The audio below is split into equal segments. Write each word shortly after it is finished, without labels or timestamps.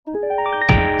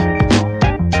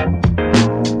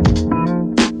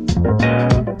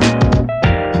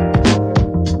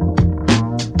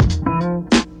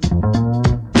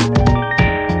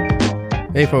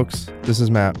Hey folks, this is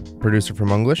Matt, producer from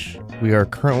Hmonglish. We are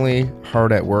currently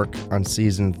hard at work on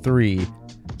season 3,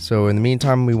 so in the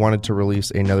meantime we wanted to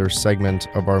release another segment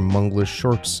of our Hmonglish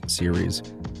Shorts series,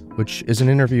 which is an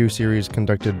interview series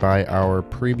conducted by our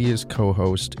previous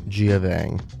co-host, Gia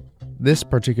Vang. This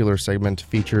particular segment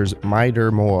features Mai Der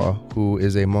Moa, who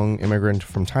is a Hmong immigrant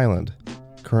from Thailand,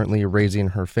 currently raising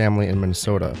her family in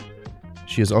Minnesota.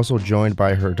 She is also joined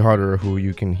by her daughter, who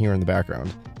you can hear in the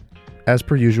background. As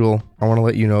per usual, I want to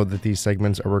let you know that these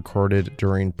segments are recorded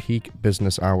during peak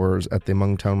business hours at the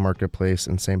Hmongtown Marketplace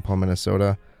in St. Paul,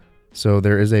 Minnesota, so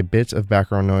there is a bit of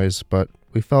background noise, but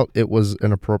we felt it was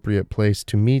an appropriate place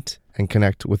to meet and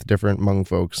connect with different Hmong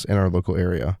folks in our local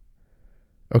area.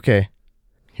 Okay,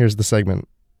 here's the segment.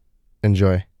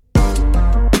 Enjoy.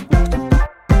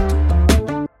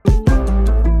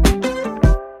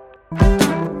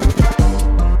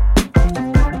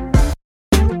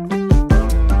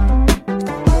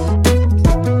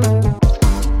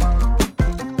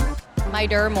 Mai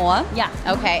Der Moa? Yeah.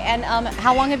 Okay, and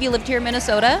how long have you lived here in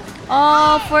Minnesota?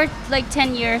 For like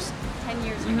 10 years. 10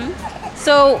 years. Mm-hmm.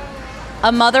 So,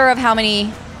 a mother of how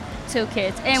many? 2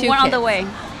 kids. And 2 one on kids. the way.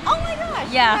 Oh my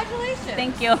gosh, Yeah. congratulations.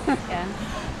 Thank you. Yeah.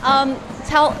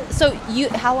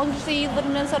 How long did you say you lived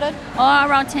in Minnesota?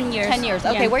 Around 10 years. 10 years.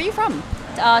 Okay, Yeah. where are you from?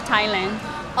 Thailand.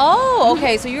 Oh,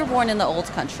 okay, so you were born in the old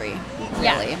country.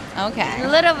 Yeah. Really? A Okay.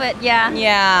 little bit, yeah.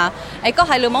 Yeah. Ay, ko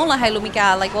Hai Lu Mong la Hai Lu Mi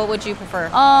Ka, like what would you prefer?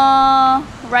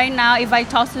 Right now, if I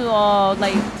talk to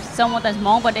like someone that's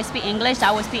Hmong, but they speak English,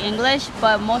 I would speak English.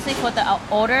 But mostly for the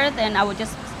older, then I would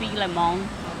just speak like Hmong.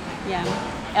 Yeah.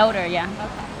 Elder, yeah.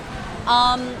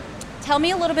 Tell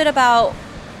me a little bit about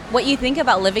what you think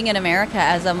about living in America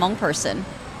as a Hmong person.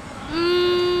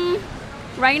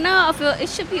 Right now, I feel it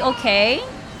should be okay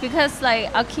because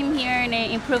like I came here and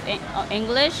they improve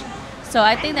English. So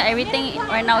I think that everything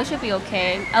right now should be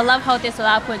okay. I love how there's a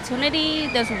lot of opportunity.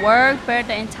 There's work better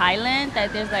than in Thailand.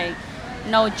 That there's like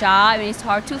no job and it's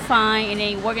hard to find. And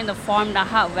they work in the farm in the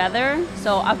hot weather.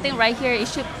 So I think right here it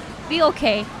should be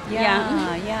okay.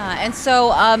 Yeah. And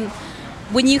so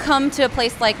when you come to a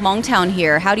place like Hmongtown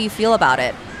here, how do you feel about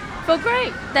it? Feel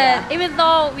great that even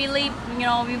though we leave,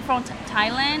 we from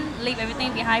Thailand, leave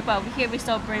everything behind, but here we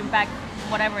still bring back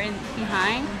whatever in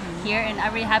behind. Here, and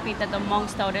I'm really happy that the Hmong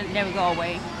still never go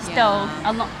away. Still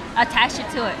attached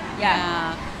to it.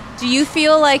 Yeah. Do you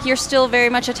feel like you're still very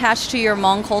much attached to your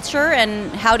Hmong culture,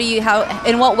 and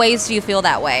in what ways do you feel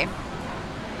that way?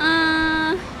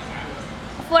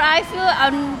 What I feel,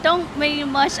 I don't very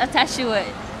much attached to it.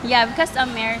 Yeah, because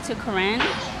I'm married to Korean,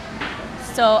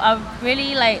 so I'm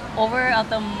really like over of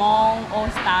the Hmong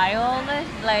old style,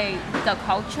 like the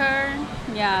culture.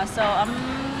 Yeah, so I'm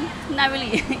not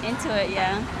really into it.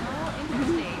 Yeah.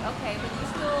 Interesting. Okay, but you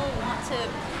still want to...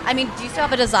 I mean, do you still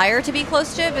have a desire to be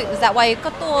close to it? Is that why you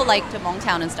like to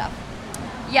Hmongtown and stuff?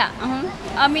 Yeah.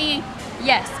 I mean,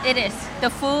 yes, it is. The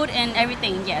food and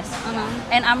everything, yes.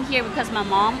 And I'm here because my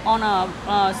mom own a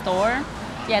store.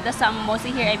 Yeah, that's why I'm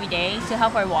mostly here every day to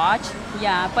help her watch.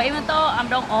 Yeah, but even though I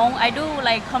don't own, I do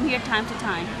like come here time to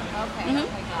time. Okay,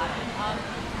 got it.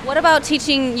 What about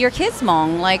teaching your kids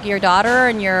Hmong, like your daughter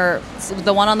and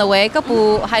the one on the way?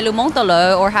 Kapu Hai Lu Mong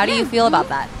Talo, or how do you feel about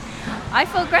that? I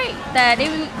feel great that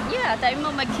even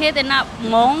my kid are not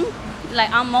Hmong, like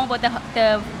I'm Hmong, but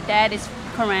the dad is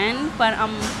Korean. But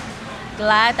I'm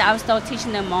glad that I'm still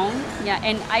teaching them Hmong. Yeah,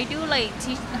 and I do like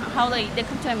teach how they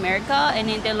come to America and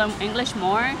then they learn English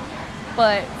more.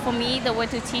 But for me, the way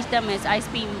to teach them is I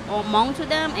speak Hmong to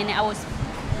them, and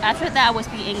after that, I will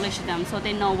speak English to them so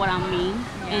they know what I mean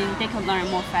and they can learn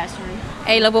more faster.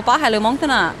 Hey, lo bupa Hai Lu Mong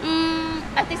Tana?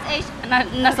 At this age,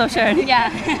 not so sure. Yeah.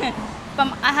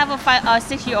 But I have a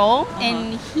 6-year-old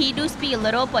and he do speak a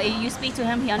little, but if you speak to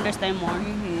him, he understands more.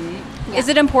 Yeah. Is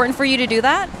it important for you to do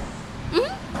that?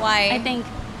 Why? I think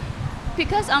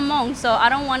because I'm Hmong, so I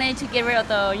don't want it to get rid of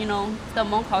the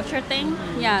Hmong culture thing.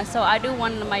 Yeah, so I do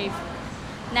want my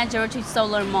natural to still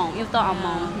learn Hmong, even though I'm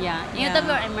Hmong. Yeah. Even though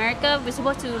we're in America, we're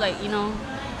supposed to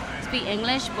speak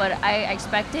English, but I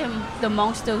expect the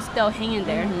Hmong still hang in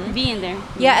there, be in there.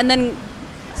 Yeah, and then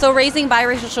so raising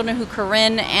biracial children who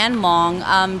Korean and Hmong,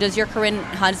 does your Korean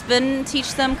husband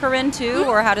teach them Korean too,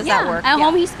 or how does that work? At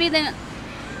home he speak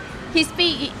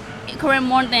Korean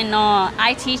more than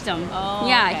I teach them. Oh,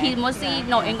 yeah, okay. he mostly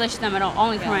know English to them at all,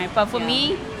 only Korean. But for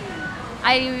me,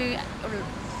 I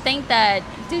think that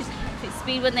to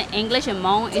speak with the English and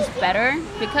Hmong is better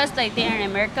because like they're in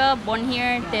America, born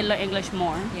here, they learn English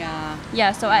more.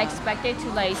 Yeah, so I expected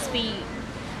to speak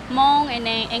Hmong and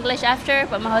then English after,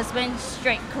 but my husband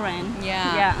straight Korean.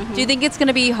 Do you think it's going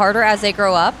to be harder as they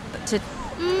grow up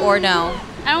or no?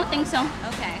 I don't think so.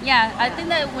 Okay. Yeah, I think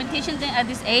that when teaching them at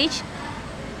this age,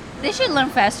 they should learn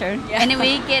faster. Yeah. And when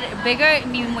we get bigger,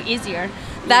 it'll be more easier.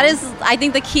 That is, I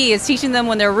think, the key is teaching them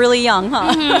when they're really young,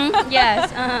 huh?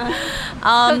 Yes.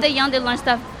 So they're young, they learn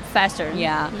stuff faster.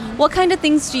 Yeah. What kind of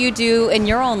things do you do in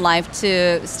your own life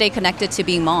to stay connected to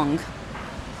being Hmong?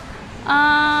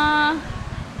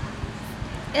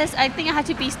 Yes, I think I have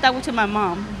to be stuck to my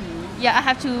mom. Yeah, I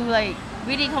have to like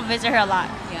really come visit her a lot.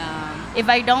 Yeah. If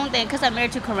I don't, then because I'm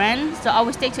married to Korean, so I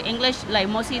will stick to English like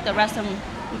mostly the rest of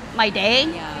my day.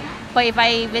 Yeah. But if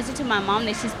I visit to my mom,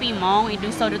 then she speak Hmong and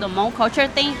do so to the Hmong culture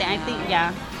thing, then I think,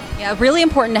 yeah. Yeah, really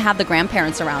important to have the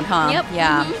grandparents around, huh? Yep.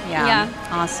 Yeah. Mhm. Yeah. Yeah.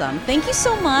 Awesome. Thank you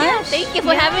so much. Yeah, thank you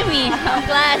for having me. I'm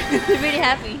glad. Really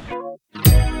happy.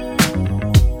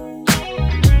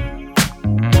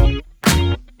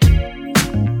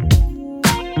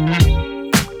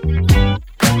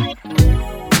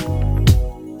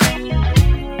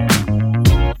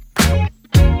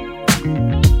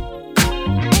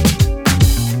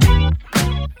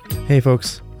 Hey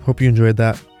folks, hope you enjoyed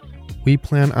that. We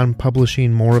plan on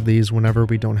publishing more of these whenever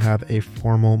we don't have a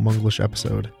formal Hmonglish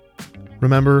episode.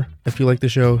 Remember, if you like the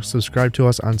show, subscribe to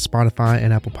us on Spotify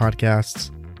and Apple Podcasts.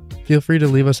 Feel free to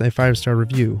leave us a 5-star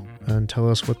review and tell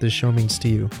us what this show means to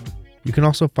you. You can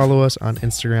also follow us on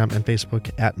Instagram and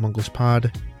Facebook at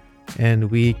Hmonglishpod,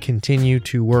 and we continue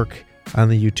to work on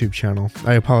the YouTube channel.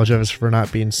 I apologize for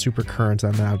not being super current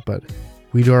on that, but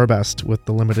we do our best with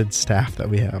the limited staff that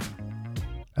we have.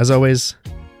 As always,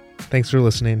 thanks for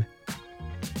listening,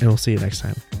 and we'll see you next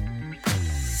time.